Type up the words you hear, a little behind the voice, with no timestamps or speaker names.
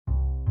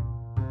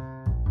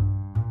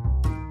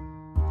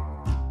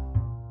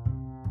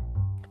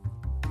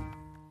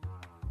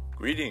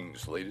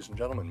Greetings, ladies and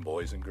gentlemen,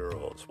 boys and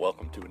girls.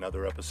 Welcome to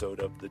another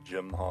episode of the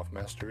Jim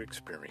Hoffmaster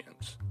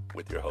Experience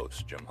with your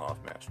host, Jim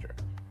Hoffmaster.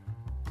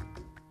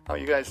 How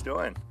you guys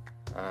doing?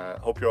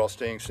 Hope you're all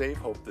staying safe.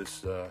 Hope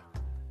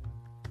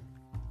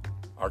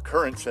our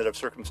current set of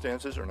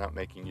circumstances are not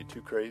making you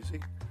too crazy.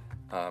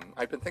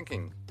 I've been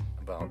thinking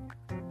about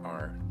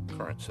our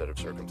current set of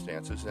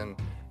circumstances, and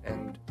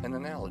an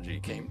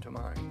analogy came to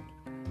mind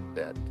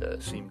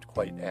that seemed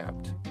quite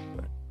apt,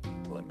 but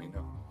let me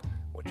know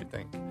what you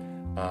think.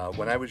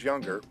 When I was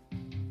younger,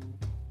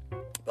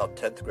 about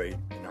 10th grade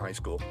in high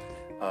school,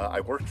 I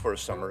worked for a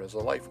summer as a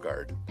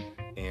lifeguard,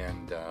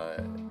 and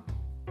as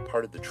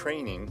part of the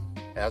training,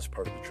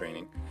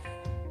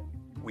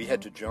 we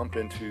had to jump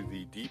into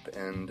the deep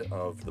end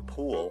of the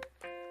pool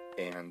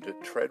and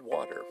tread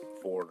water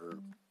for,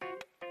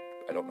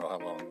 I don't know how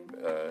long,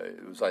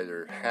 it was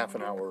either half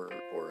an hour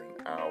or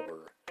an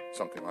hour,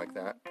 something like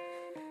that,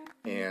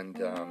 and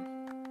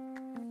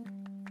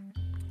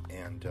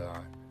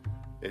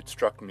it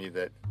struck me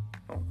that,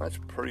 well, that's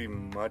pretty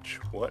much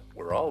what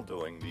we're all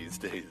doing these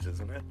days,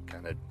 isn't it?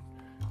 Kind of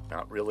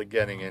not really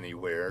getting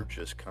anywhere,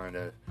 just kind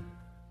of,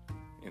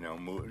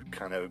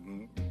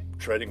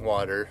 treading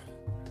water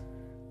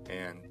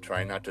and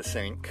trying not to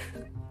sink.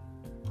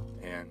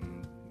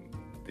 And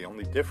the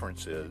only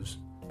difference is,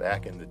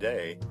 back in the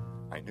day,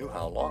 I knew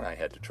how long I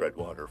had to tread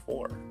water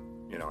for.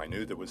 I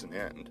knew there was an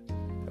end,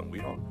 and we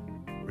don't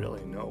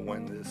really know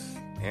when this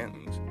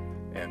ends.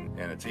 And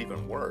it's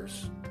even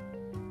worse.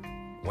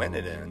 When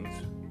it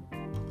ends,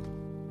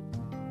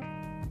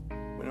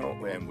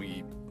 and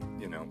we,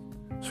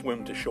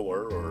 swim to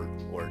shore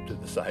or to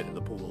the side of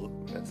the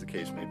pool, as the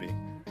case may be,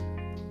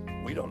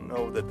 we don't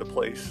know that the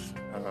place is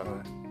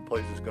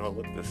going to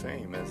look the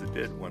same as it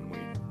did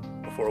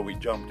before we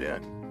jumped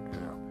in.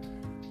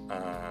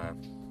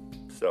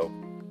 So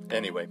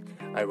anyway,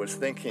 I was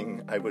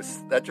thinking,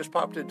 that just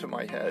popped into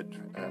my head,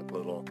 that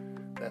little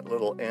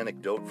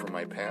anecdote from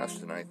my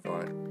past, and I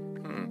thought,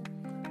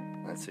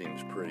 that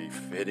seems pretty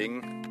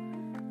fitting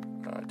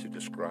to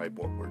describe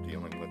what we're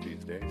dealing with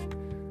these days.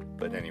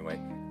 But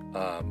anyway,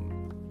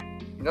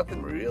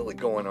 nothing really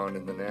going on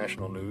in the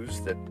national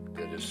news that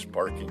is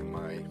sparking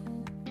my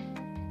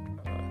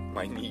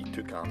need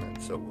to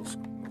comment, so we'll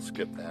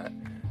skip that.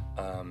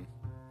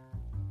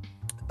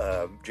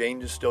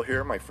 Jane is still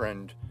here, my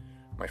friend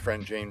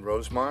Jane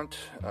Rosemont,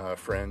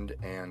 friend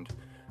and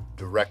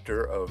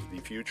director of the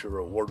Future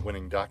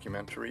award-winning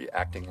documentary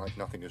Acting Like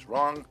Nothing Is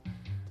Wrong,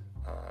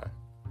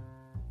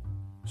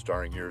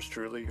 starring yours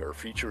truly, or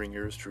featuring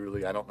yours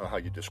truly. I don't know how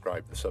you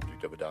describe the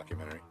subject of a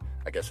documentary.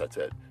 I guess that's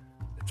it.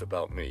 It's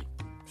about me.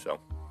 So,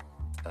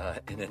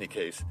 in any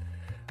case,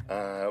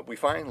 we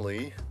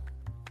finally,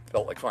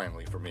 felt like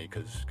finally for me,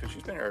 because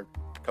she's been here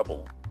a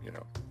couple, she's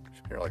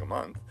been here like a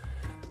month.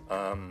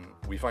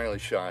 We finally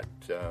shot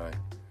the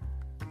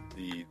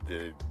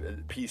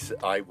piece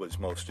I was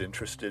most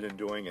interested in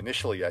doing.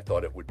 Initially, I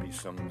thought it would be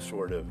some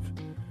sort of,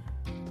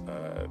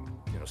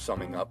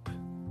 summing up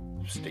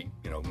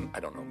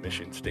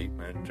mission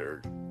statement,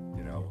 or,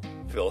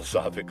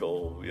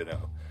 philosophical,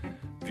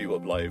 view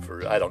of life,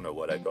 or I don't know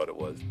what I thought it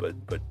was, but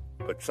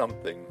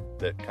something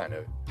that kind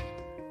of,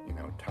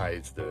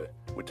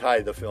 would tie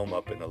the film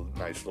up in a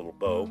nice little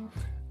bow.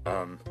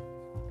 And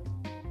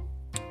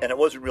it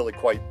wasn't really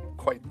quite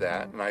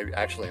that, and I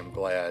actually am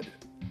glad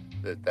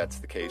that that's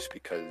the case,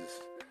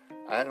 because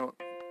I don't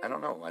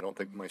know. I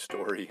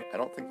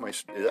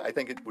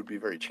think it would be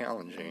very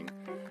challenging,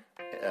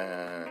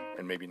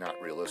 and maybe not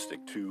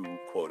realistic to,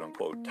 quote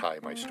unquote, tie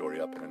my story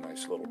up in a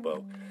nice little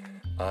bow.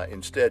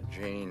 Instead,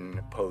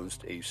 Jane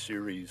posed a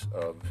series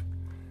of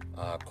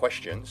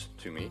questions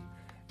to me,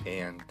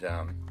 and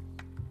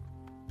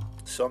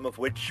some of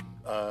which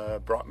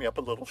brought me up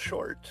a little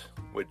short,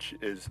 which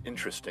is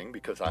interesting,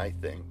 because I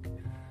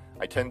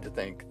tend to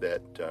think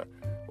that,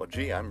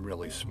 I'm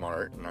really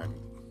smart, and I'm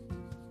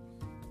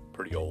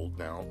pretty old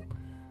now.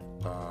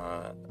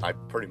 I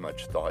pretty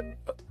much thought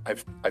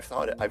I've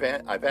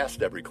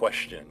asked every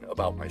question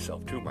about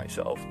myself to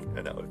myself,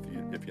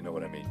 if you know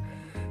what I mean.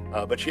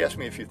 But she asked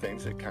me a few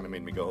things that kind of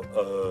made me go,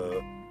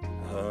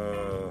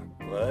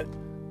 what?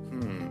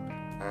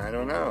 I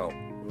don't know.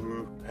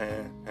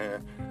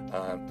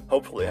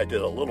 Hopefully I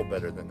did a little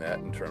better than that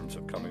in terms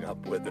of coming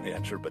up with an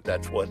answer, but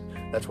that's what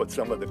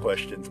some of the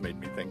questions made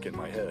me think in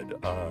my head.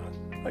 I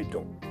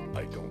don't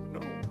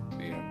know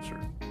the answer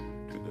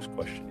to this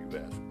question you've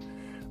asked.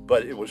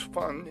 But it was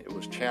fun, it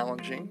was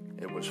challenging,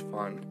 it was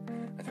fun.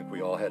 I think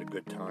we all had a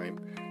good time,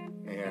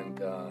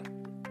 and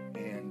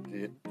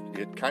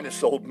it kind of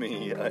sold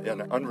me,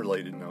 on an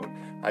unrelated note.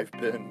 I've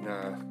been,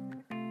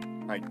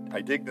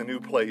 I dig the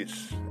new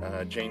place.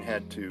 Jane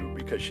had to,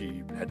 because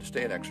she had to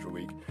stay an extra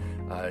week,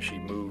 she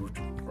moved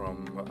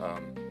from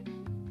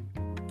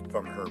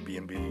her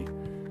B&B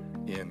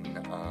in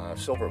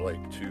Silver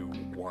Lake to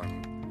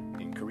one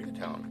in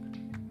Koreatown,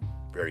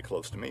 very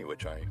close to me,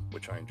 which I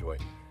enjoy.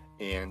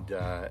 And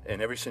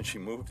ever since she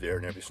moved there,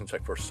 and ever since I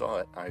first saw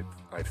it,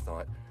 I've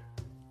thought,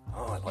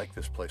 oh, I like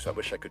this place. I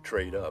wish I could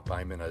trade up.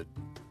 I'm in a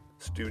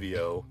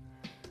studio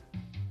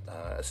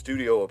a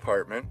studio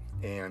apartment,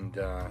 and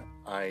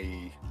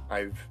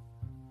I've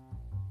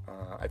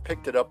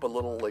picked it up a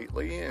little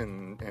lately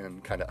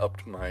and kind of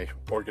upped my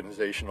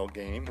organizational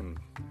game and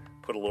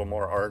put a little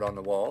more art on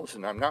the walls.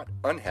 And I'm not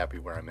unhappy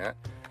where I'm at,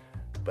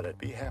 but I'd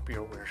be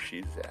happier where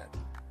she's at.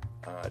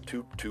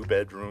 Two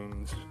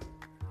bedrooms,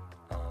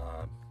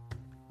 a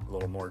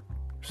little more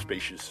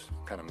spacious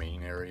kind of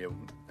main area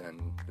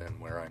than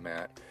where I'm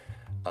at.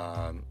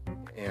 And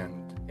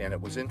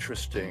it was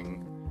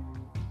interesting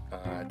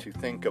to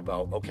think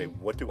about, okay,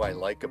 what do I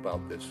like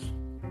about this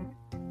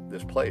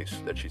place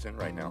that she's in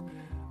right now?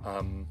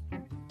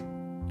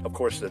 Of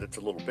course, that it's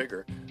a little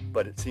bigger,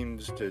 but it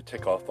seems to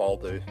tick off all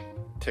the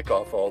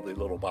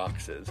little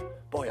boxes.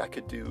 Boy, I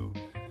could do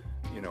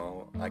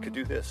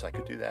this, I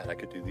could do that, I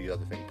could do the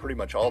other thing. Pretty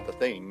much all the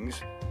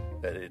things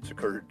that it's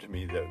occurred to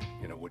me that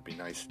would be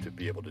nice to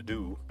be able to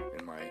do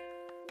in my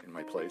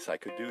place, I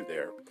could do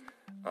there.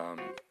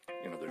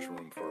 There's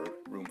room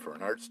for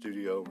an art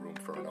studio, room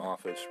for an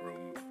office,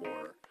 room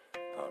for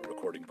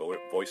recording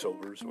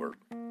voiceovers or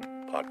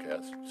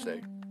podcasts,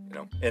 say.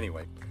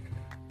 Anyway.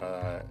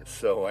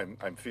 So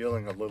I'm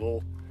feeling a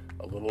little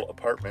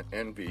apartment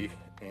envy,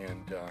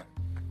 and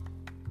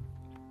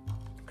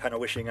kind of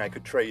wishing I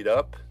could trade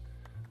up,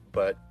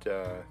 but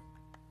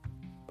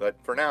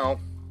for now,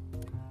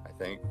 I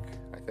think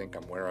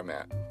I'm where I'm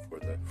at for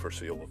the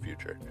foreseeable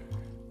future.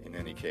 In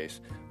any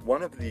case,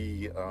 one of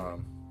the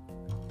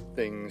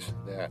things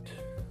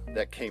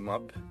that came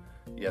up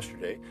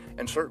yesterday,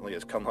 and certainly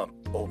has come up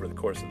over the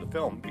course of the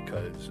film,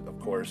 because of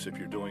course, if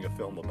you're doing a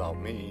film about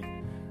me,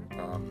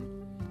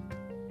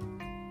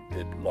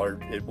 it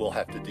will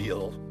have to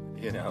deal,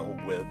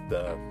 with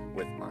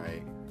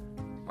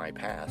my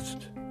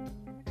past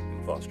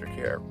in foster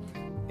care,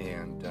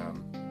 and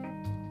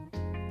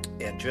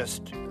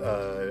just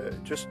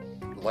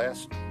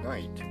last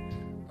night,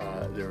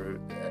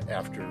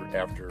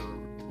 after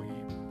we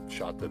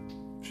shot the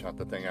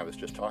thing I was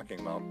just talking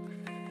about,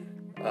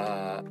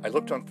 I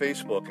looked on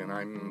Facebook, and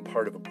I'm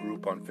part of a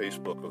group on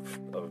Facebook of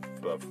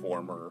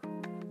former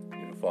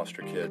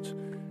foster kids,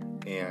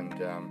 and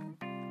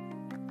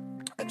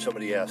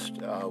somebody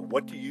asked,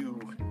 what did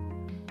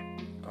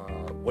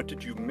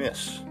you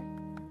miss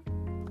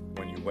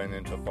when you went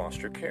into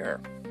foster care?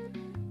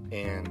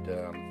 And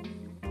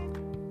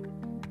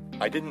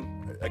I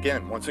didn't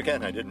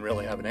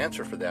really have an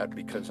answer for that,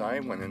 because I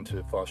went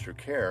into foster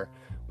care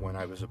when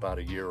I was about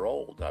a year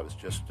old. I was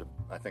just,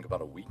 I think,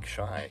 about a week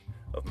shy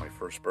of my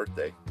first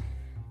birthday.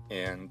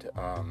 And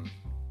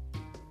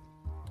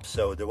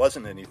so there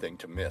wasn't anything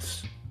to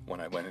miss when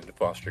I went into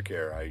foster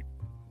care. I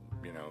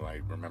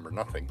remember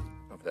nothing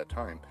of that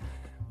time,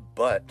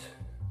 but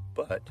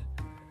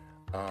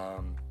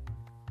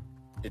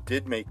it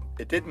did make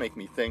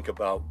me think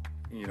about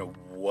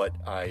what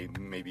I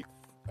maybe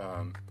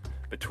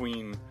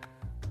between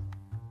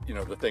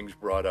the things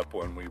brought up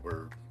when we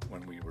were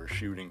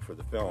shooting for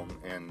the film,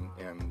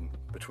 and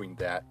between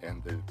that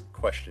and the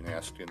question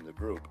asked in the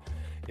group,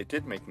 it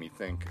did make me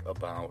think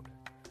about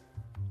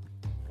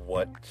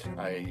what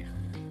I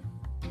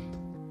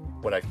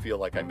feel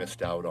like I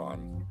missed out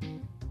on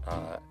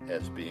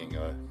as being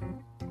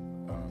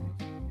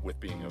with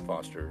being a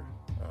foster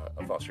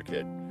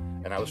kid.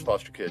 And I was a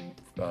foster kid,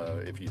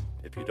 if you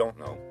don't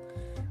know,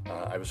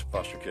 I was a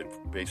foster kid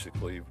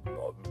basically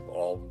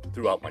all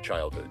throughout my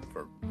childhood,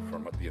 from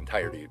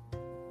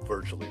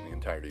virtually the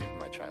entirety of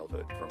my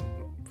childhood,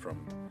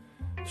 from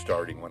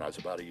starting when I was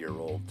about a year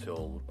old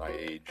till I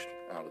aged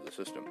out of the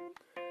system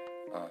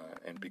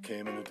and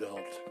became an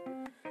adult.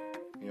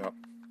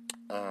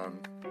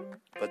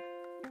 But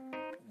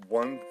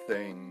one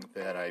thing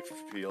that I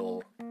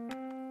feel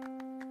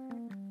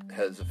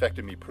has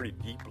affected me pretty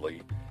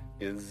deeply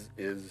is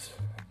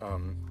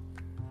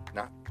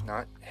not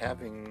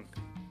having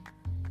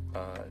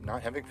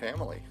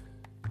family,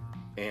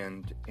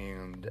 and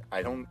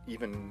I don't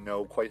even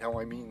know quite how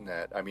I mean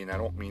that. I mean, I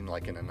don't mean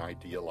like in an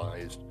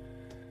idealized,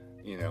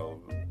 in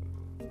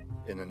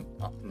a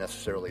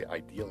necessarily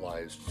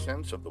idealized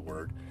sense of the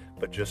word,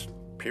 but just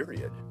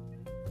period.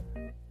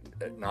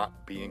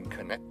 Not being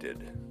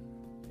connected,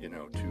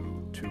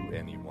 to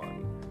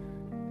anyone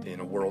in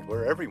a world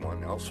where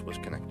everyone else was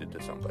connected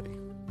to somebody.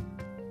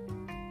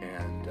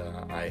 And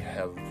I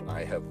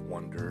have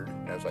wondered,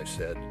 as I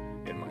said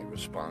in my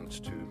response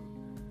to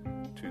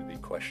the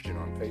question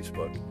on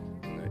Facebook,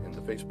 in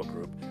the Facebook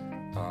group,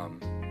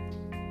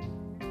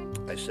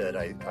 I said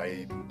I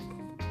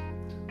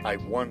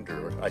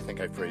wonder, I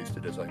think I phrased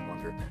it as I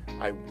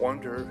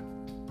wonder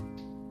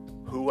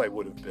who I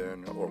would have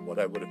been, or what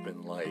I would have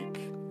been like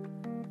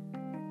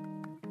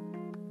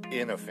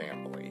in a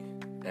family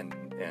and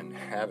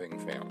having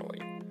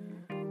family,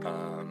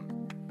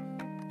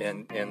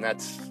 and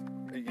that's,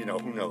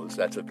 who knows,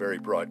 that's a very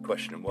broad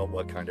question. Well,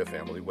 what kind of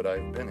family would I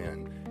have been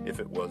in? If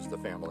it was the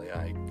family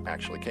I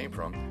actually came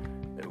from,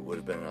 it would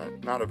have been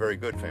not a very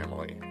good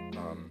family,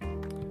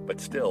 but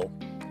still,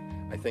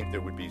 I think there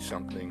would be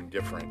something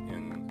different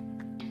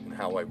in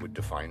how I would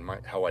define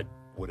how I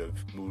would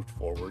have moved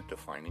forward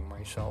defining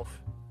myself,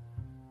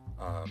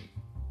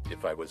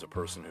 if I was a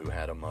person who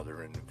had a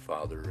mother and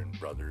father and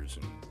brothers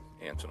and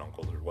aunts and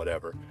uncles or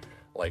whatever,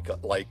 like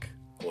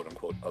quote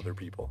unquote other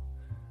people.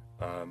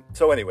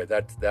 So anyway,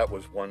 that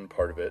was one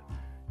part of it,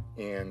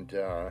 and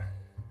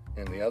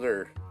the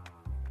other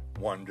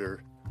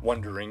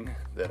wondering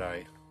that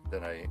I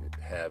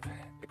have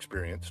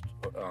experienced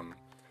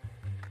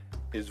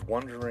is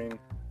wondering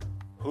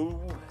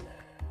who,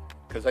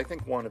 because I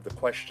think one of the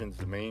questions,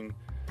 the main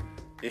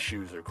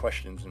issues or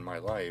questions in my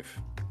life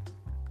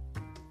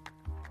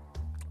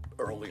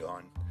early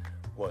on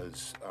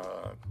was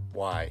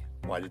why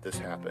did this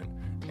happen?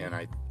 And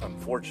I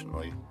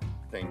unfortunately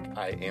think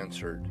I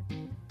answered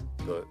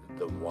the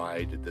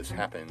why did this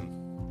happen,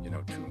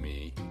 to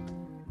me,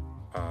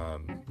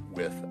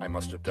 with I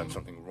must have done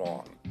something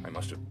wrong. I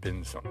must have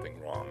been something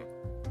wrong.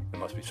 There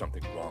must be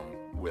something wrong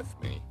with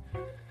me.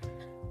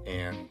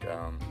 And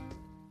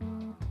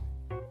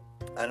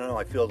I don't know,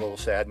 I feel a little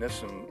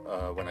sadness, and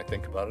when I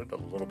think about it, a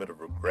little bit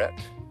of regret,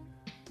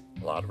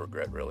 a lot of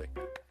regret really,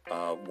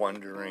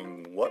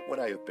 wondering what would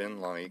I have been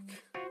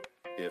like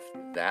if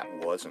that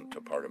wasn't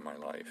a part of my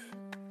life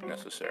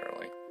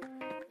necessarily.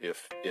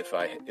 If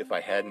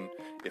I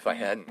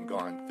hadn't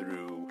gone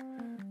through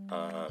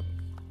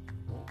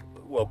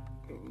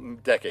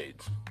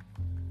decades,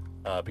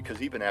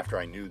 because even after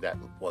I knew that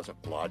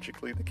wasn't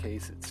logically the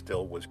case, it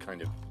still was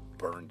kind of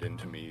burned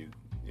into me,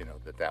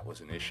 that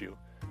was an issue.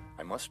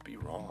 I must be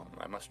wrong.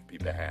 I must be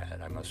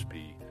bad. I must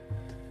be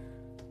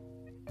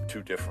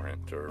too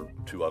different or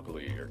too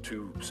ugly or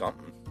too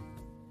something,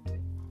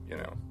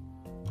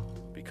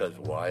 because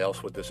why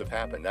else would this have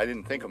happened? I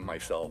didn't think of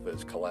myself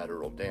as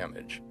collateral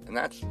damage, and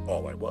that's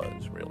all I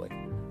was, really.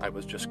 I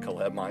was just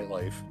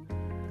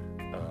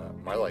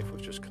my life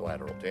was just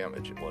collateral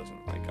damage. It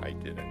wasn't like I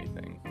did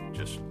anything.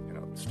 Just,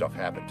 stuff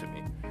happened to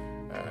me.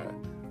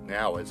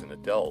 Now, as an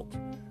adult,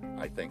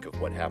 I think of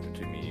what happened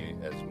to me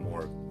as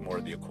more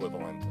the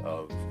equivalent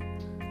of,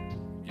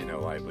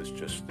 I was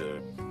just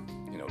the,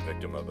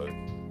 victim of a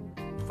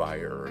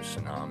fire or a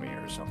tsunami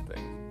or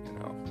something,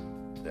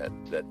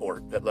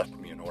 that left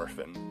me an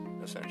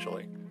orphan,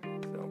 essentially.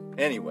 So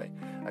anyway,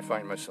 I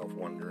find myself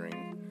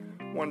wondering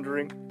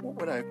what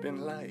would I have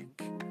been like,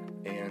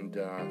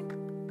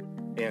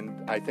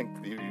 and I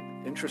think the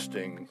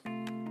interesting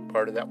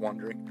part of that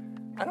wondering,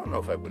 I don't know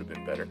if I would have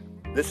been better.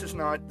 This is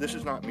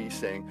not me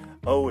saying,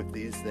 oh, if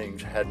these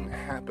things hadn't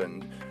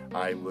happened,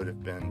 I would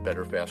have been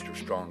better, faster,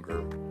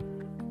 stronger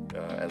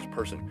as a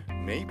person.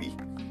 Maybe.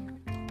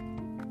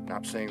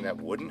 Not saying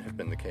that wouldn't have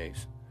been the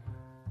case.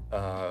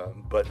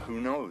 But who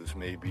knows?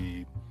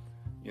 Maybe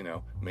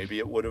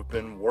it would have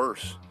been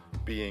worse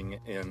being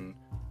in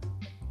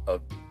a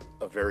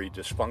very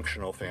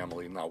dysfunctional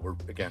family. Now, we're,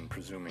 again,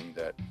 presuming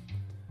that,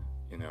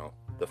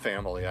 the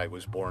family I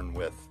was born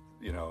with,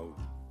 the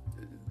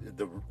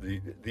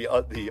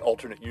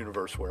alternate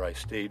universe where I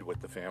stayed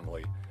with the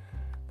family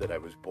that I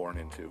was born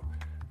into,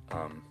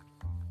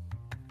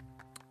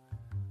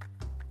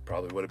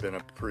 probably would have been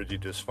a pretty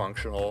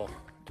dysfunctional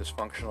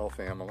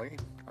family,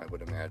 I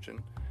would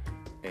imagine,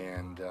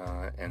 and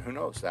who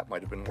knows, that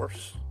might have been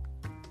worse.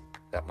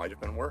 That might have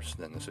been worse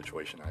than the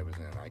situation I was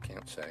in. I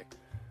can't say,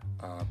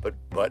 but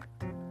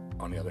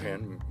on the other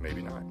hand,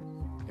 maybe not.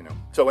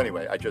 So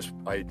anyway, I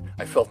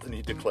felt the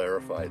need to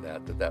clarify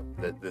that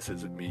this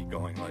isn't me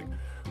going like,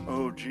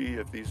 oh gee,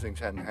 if these things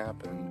hadn't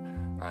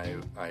happened,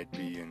 I'd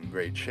be in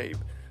great shape.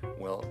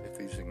 Well, if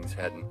these things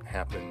hadn't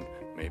happened,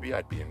 maybe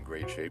I'd be in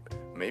great shape.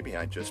 Maybe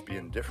I'd just be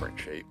in different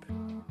shape.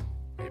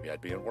 Maybe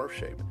I'd be in worse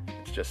shape.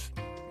 It's just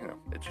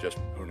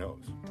who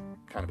knows?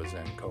 Kind of a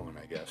Zen koan,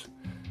 I guess.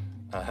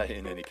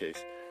 In any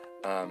case,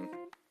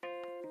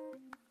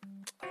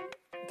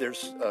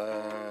 there's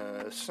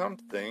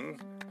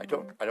something. I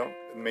don't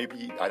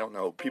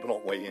know. People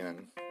don't weigh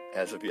in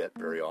as of yet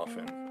very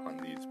often on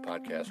these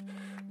podcasts,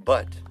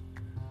 but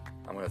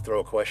I'm going to throw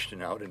a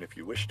question out, and if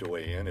you wish to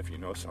weigh in, if you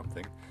know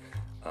something,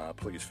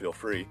 please feel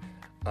free.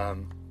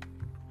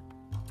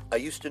 I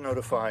used to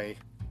notify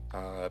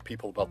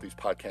people about these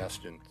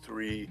podcasts in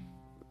three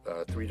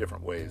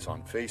different ways: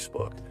 on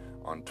Facebook,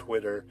 on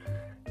Twitter,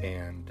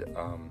 and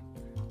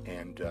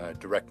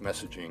direct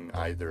messaging,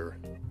 either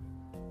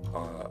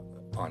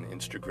on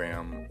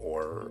Instagram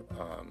or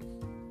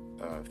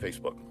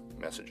Facebook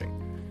messaging,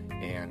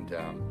 and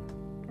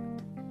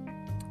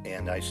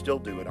I still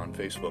do it on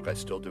Facebook. I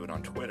still do it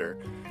on Twitter,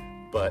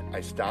 but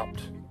I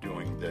stopped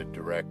doing the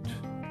direct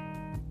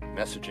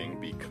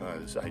messaging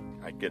because I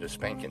get a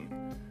spanking.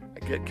 I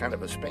get kind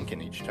of a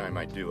spanking each time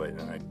I do it,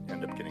 and I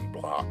end up getting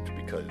blocked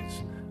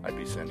because I'd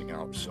be sending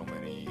out so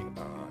many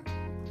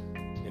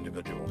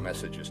individual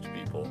messages to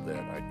people that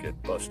I'd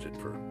get busted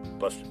for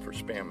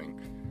spamming.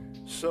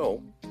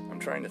 So I'm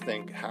trying to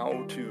think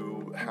how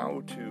to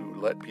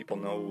let people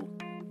know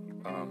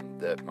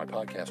that my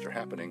podcasts are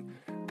happening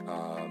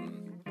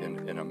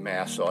in a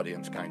mass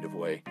audience kind of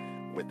way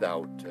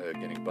without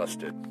getting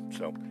busted.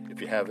 So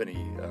if you have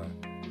any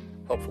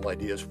helpful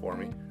ideas for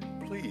me,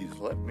 please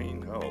let me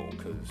know,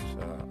 because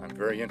I'm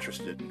very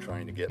interested in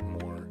trying to get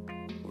more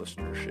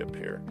listenership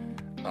here.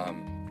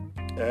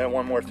 And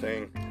one more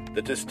thing,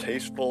 the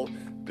distasteful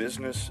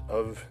business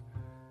of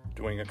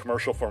doing a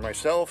commercial for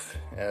myself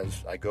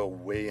as I go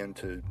way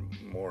into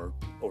more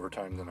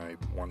overtime than I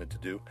wanted to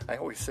do. I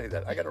always say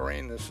that. I got to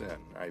rein this in.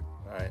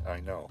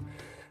 I know.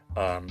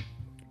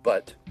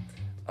 But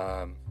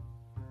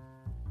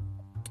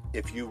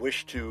if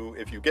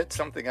you get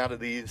something out of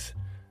these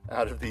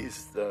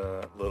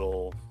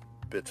little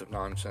bits of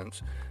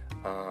nonsense,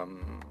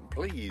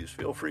 please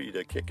feel free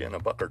to kick in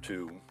 $1 or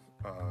 $2,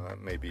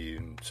 maybe,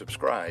 and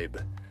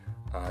subscribe.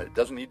 It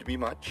doesn't need to be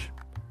much.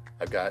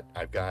 I've got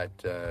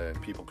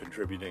people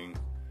contributing,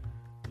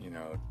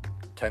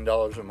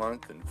 $10 a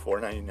month and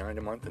 $4.99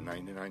 a month and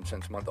 99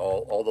 cents a month.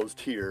 All those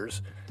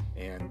tiers,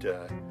 and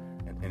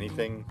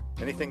anything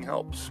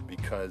helps,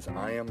 because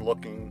I am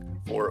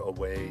looking for a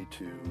way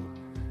to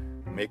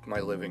make my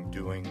living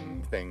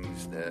doing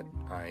things that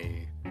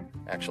I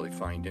actually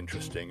find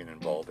interesting and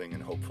involving,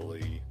 and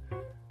hopefully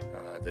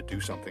that do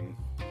something.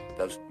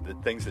 The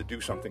things that do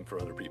something for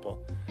other people.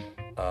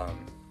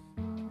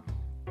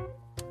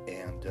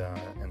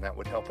 And that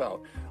would help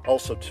out.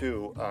 Also,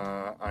 too,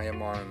 I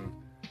am on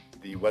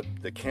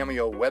the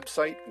Cameo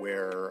website,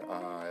 where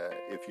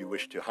if you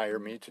wish to hire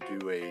me to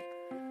do a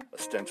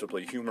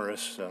ostensibly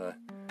humorous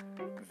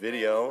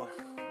video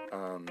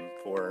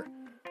for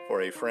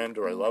a friend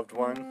or a loved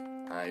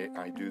one,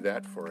 I do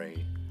that for a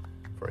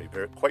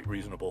quite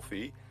reasonable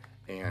fee.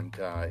 And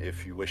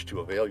if you wish to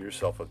avail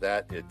yourself of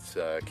that, it's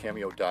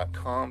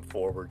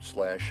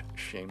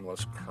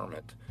cameo.com/shameless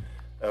Kermit.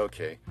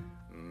 Okay.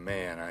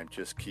 Man,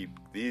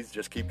 these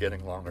just keep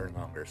getting longer and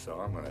longer, so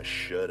I'm going to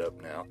shut up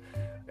now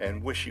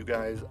and wish you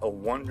guys a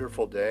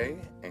wonderful day.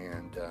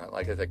 And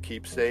like I said,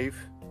 keep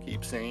safe,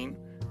 keep sane,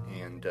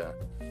 and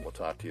we'll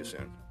talk to you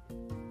soon.